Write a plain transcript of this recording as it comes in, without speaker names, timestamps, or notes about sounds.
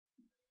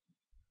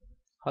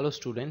Hello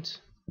students,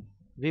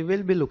 we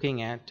will be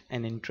looking at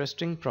an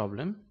interesting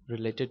problem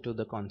related to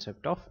the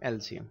concept of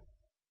LCM.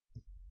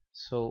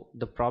 So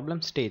the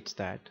problem states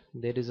that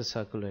there is a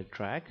circular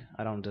track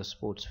around the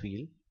sports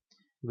field.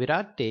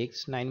 Virat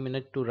takes 9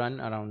 minutes to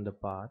run around the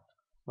path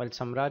while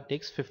Samrat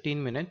takes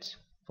 15 minutes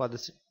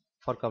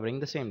for covering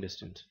the same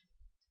distance.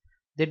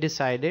 They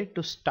decided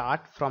to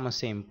start from a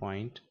same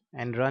point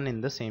and run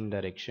in the same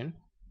direction.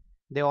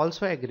 They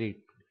also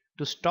agreed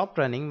to stop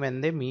running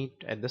when they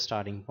meet at the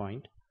starting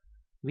point.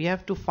 We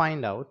have to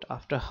find out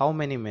after how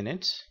many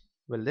minutes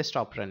will they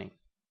stop running.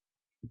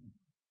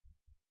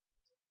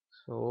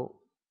 So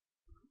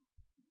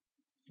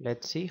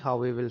let's see how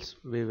we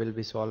will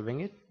be solving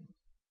it.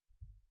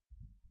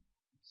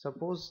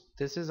 Suppose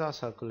this is our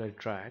circular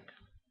track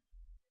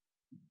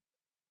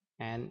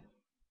and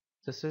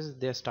this is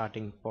their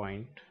starting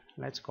point.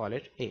 Let's call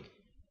it A.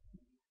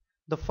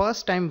 The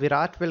first time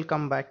Virat will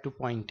come back to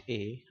point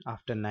A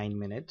after 9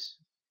 minutes,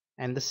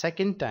 and the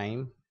second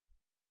time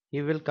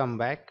he will come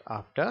back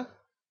after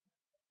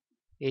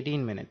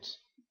 18 minutes.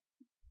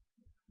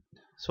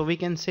 So we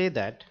can say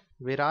that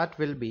Virat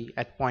will be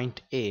at point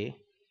A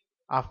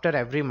after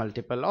every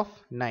multiple of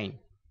 9.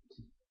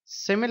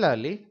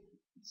 Similarly,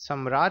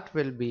 Samrat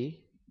will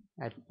be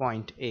at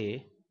point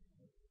A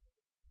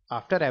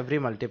after every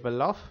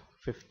multiple of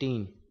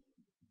 15.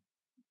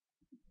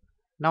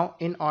 Now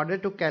in order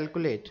to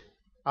calculate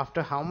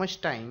after how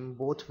much time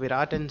both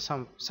Virat and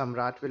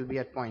Samrat will be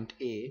at point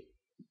A,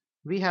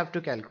 we have to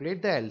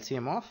calculate the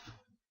LCM of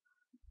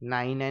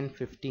 9 and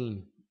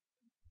 15.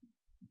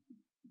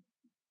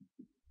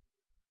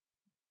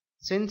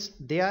 Since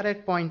they are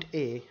at point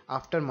A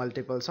after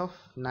multiples of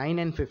 9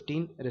 and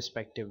 15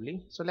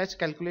 respectively, so let's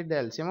calculate the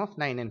LCM of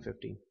 9 and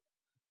 15.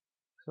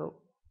 So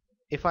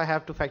if I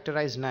have to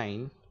factorize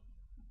 9,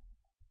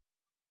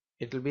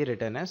 it will be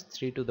written as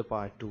 3 to the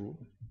power 2,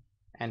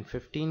 and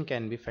 15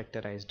 can be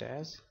factorized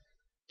as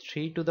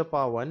 3 to the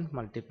power 1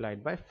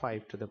 multiplied by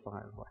 5 to the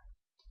power 1.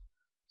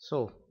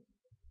 So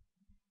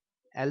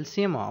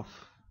LCM of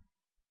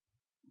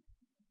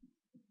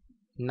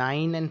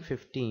 9 and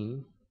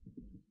 15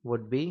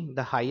 would be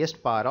the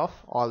highest power of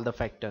all the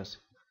factors.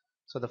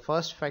 So the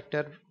first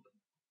factor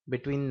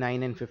between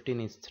 9 and 15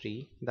 is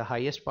 3. The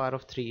highest power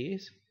of 3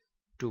 is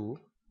 2.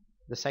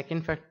 The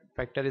second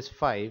factor is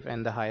 5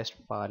 and the highest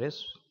power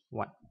is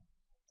 1.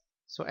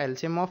 So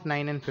LCM of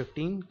 9 and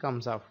 15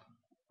 comes out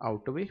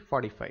to be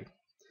 45.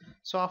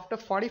 So after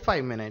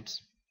 45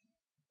 minutes,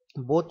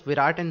 both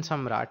Virat and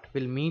Samrat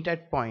will meet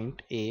at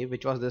point A,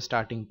 which was the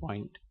starting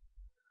point,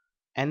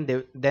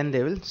 and then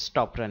they will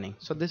stop running.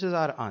 So this is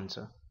our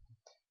answer.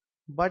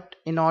 But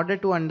in order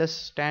to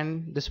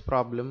understand this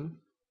problem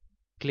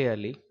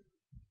clearly,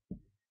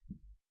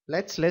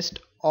 let's list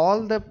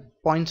all the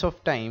points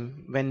of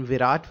time when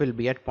Virat will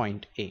be at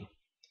point A.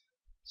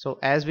 So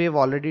as we have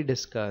already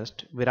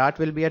discussed, Virat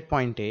will be at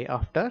point A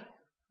after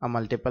a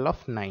multiple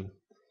of 9.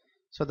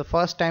 So the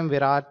first time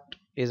Virat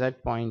is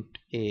at point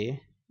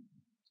A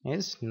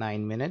is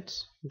 9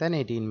 minutes, then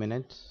 18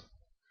 minutes,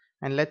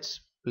 and let's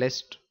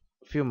list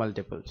few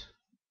multiples.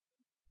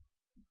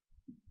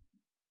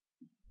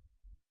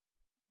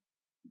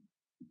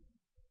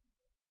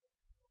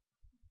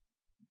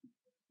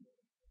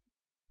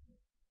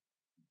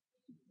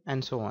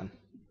 And so on.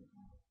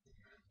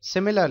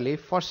 Similarly,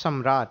 for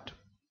Samrat,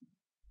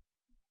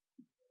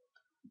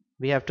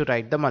 we have to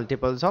write the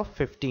multiples of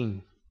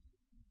 15.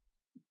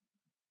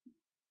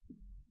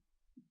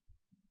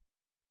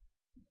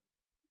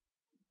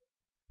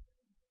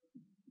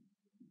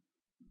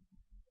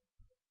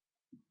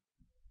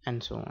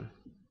 And so on.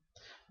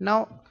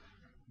 Now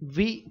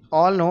we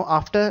all know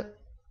after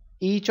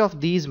each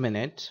of these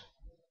minutes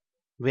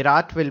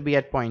Virat will be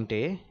at point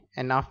A,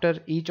 and after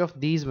each of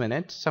these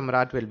minutes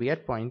Samrat will be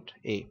at point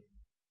A.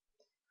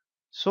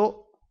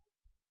 So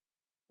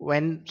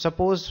when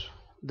suppose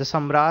the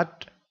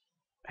Samrat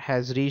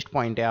has reached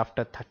point A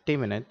after 30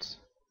 minutes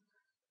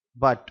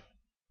but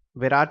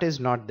Virat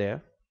is not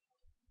there,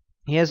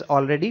 he has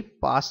already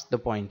passed the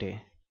point A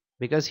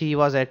because he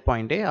was at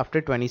point A after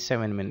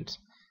 27 minutes.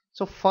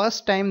 So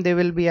first time they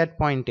will be at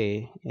point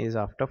A is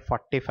after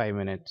 45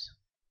 minutes.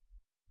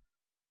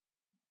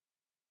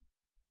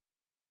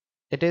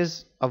 It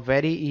is a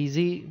very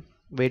easy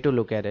way to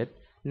look at it.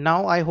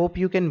 Now I hope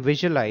you can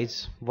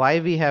visualize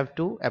why we have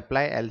to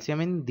apply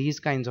LCM in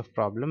these kinds of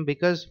problem,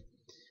 because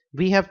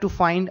we have to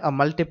find a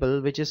multiple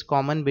which is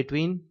common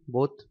between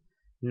both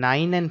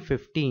 9 and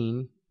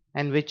 15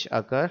 and which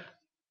occur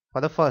for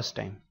the first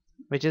time,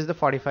 which is the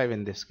 45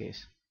 in this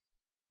case.